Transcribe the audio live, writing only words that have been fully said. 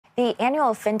The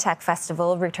annual FinTech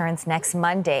Festival returns next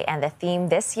Monday, and the theme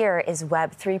this year is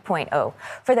Web 3.0.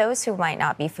 For those who might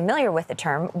not be familiar with the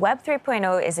term, Web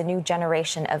 3.0 is a new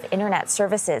generation of internet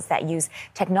services that use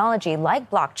technology like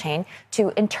blockchain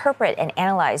to interpret and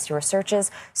analyze your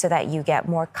searches so that you get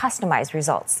more customized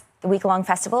results. The week-long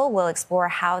festival will explore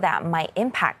how that might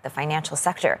impact the financial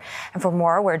sector. And for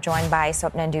more, we're joined by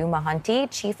Sopnendu Mohanty,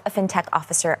 Chief FinTech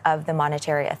Officer of the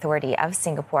Monetary Authority of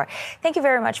Singapore. Thank you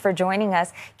very much for joining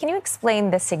us. Can you explain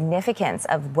the significance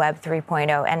of Web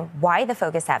 3.0 and why the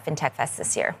focus at FinTech Fest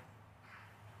this year?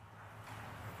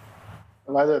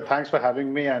 Well, thanks for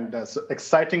having me. And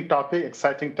exciting topic,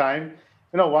 exciting time.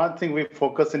 One thing we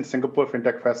focus in Singapore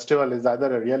FinTech Festival is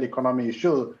either a real economy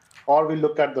issue or we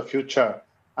look at the future.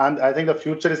 And I think the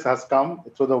future has come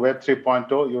through the Web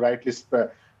 3.0. You rightly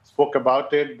spoke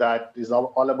about it. That is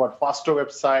all about faster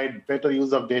website, better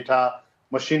use of data,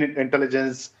 machine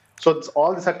intelligence. So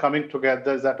all these are coming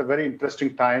together. It's at a very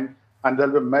interesting time. And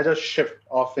there'll be a major shift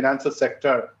of financial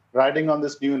sector riding on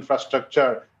this new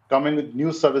infrastructure, coming with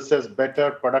new services,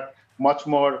 better product, much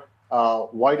more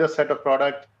wider set of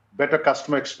product, better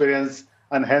customer experience,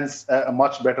 and hence a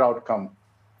much better outcome.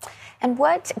 And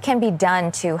what can be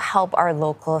done to help our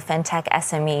local fintech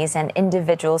SMEs and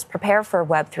individuals prepare for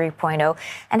Web 3.0?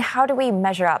 And how do we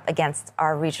measure up against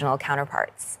our regional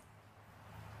counterparts?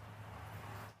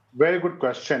 Very good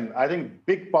question. I think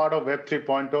big part of Web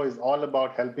 3.0 is all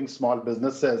about helping small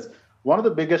businesses. One of the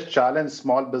biggest challenges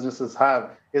small businesses have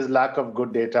is lack of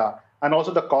good data and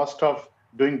also the cost of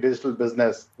doing digital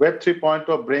business. Web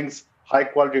 3.0 brings high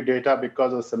quality data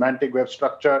because of semantic web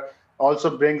structure.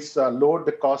 Also brings lower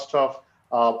the cost of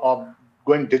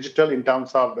going digital in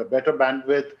terms of a better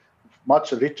bandwidth,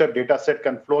 much richer data set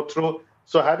can flow through.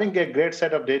 So having a great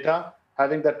set of data,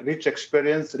 having that rich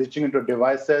experience, reaching into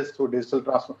devices through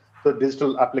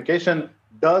digital application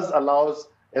does allows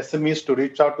SMEs to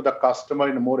reach out to the customer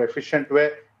in a more efficient way.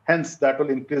 Hence, that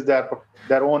will increase their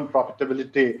own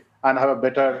profitability and have a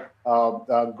better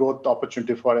growth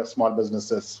opportunity for small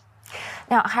businesses.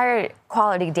 Now, higher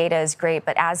quality data is great,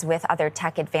 but as with other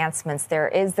tech advancements, there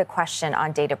is the question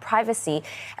on data privacy.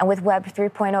 And with Web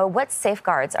 3.0, what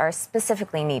safeguards are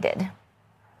specifically needed?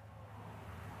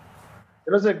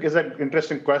 It's an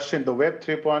interesting question. The Web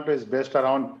 3.0 is based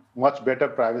around much better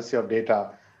privacy of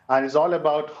data. And it's all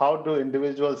about how do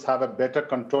individuals have a better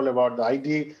control about the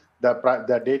ID,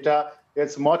 the data.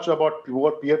 It's much about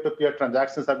what peer-to-peer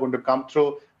transactions are going to come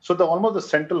through. So almost the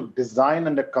central design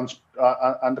and the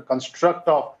construct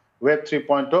of Web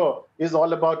 3.0 is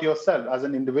all about yourself as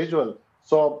an individual.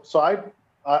 So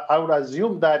I would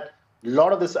assume that a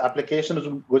lot of these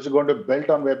applications which are going to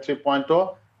build on Web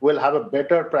 3.0 will have a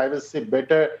better privacy,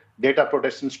 better data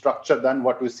protection structure than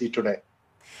what we see today.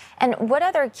 And what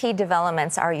other key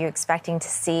developments are you expecting to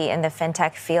see in the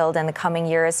fintech field in the coming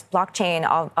years, blockchain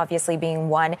obviously being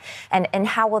one, and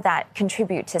how will that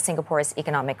contribute to Singapore's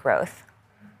economic growth?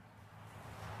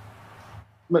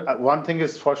 One thing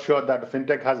is for sure that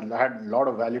fintech has had a lot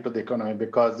of value to the economy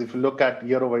because if you look at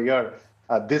year over year,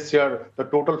 this year, the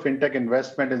total fintech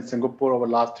investment in Singapore over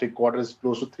the last 3 quarters is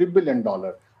close to $3 billion,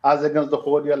 as against the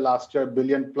whole year last year,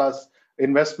 billion plus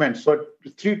investment. So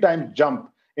 3 times jump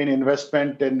in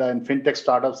investment in fintech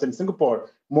startups in Singapore.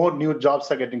 More new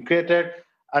jobs are getting created.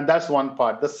 And that's one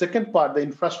part. The second part, the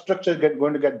infrastructure is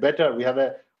going to get better. We have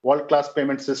a world-class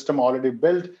payment system already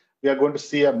built. We are going to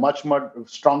see a much more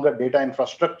stronger data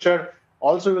infrastructure.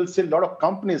 Also, we'll see a lot of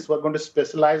companies who are going to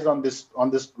specialize on this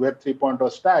Web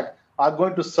 3.0 stack are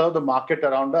going to serve the market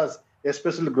around us,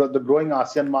 especially the growing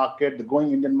ASEAN market, the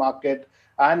growing Indian market,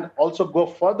 and also go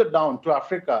further down to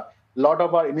Africa. A lot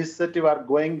of our initiatives are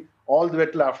going all the way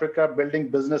to Africa, building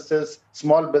businesses,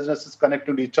 small businesses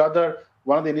connecting to each other.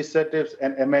 One of the initiatives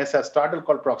an MAS has started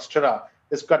called Proxtera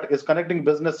is connecting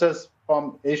businesses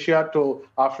from Asia to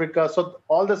Africa. So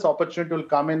all this opportunity will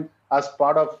come in as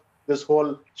part of this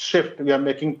whole shift we are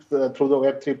making through the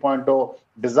Web 3.0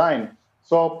 design.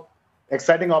 So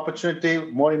exciting opportunity,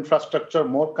 more infrastructure,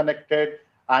 more connected,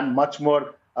 and much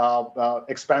more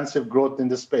expansive growth in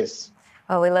this space.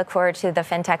 Well, we look forward to the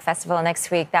FinTech Festival next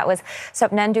week. That was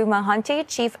Sopnendu Mohanty,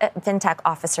 Chief FinTech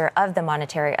Officer of the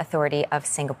Monetary Authority of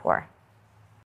Singapore.